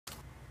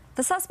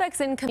The suspects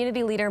in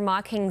community leader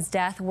Ma Kaing's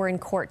death were in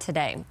court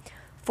today.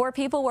 4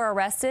 people were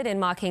arrested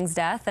in Ma Kaing's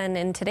death, and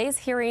in today's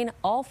hearing,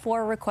 all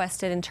 4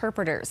 requested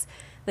interpreters.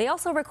 They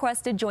also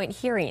requested joint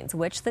hearings,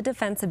 which the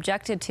defense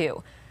objected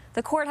to.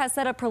 The court has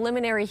set a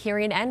preliminary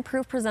hearing and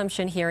proof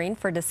presumption hearing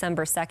for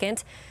December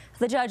 2nd.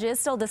 The judge is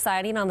still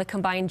deciding on the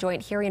combined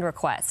joint hearing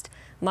request.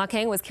 Ma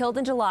Kaing was killed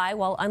in July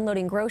while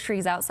unloading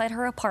groceries outside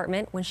her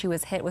apartment when she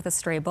was hit with a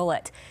stray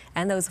bullet.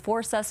 And those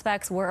 4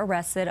 suspects were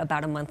arrested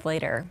about a month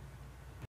later.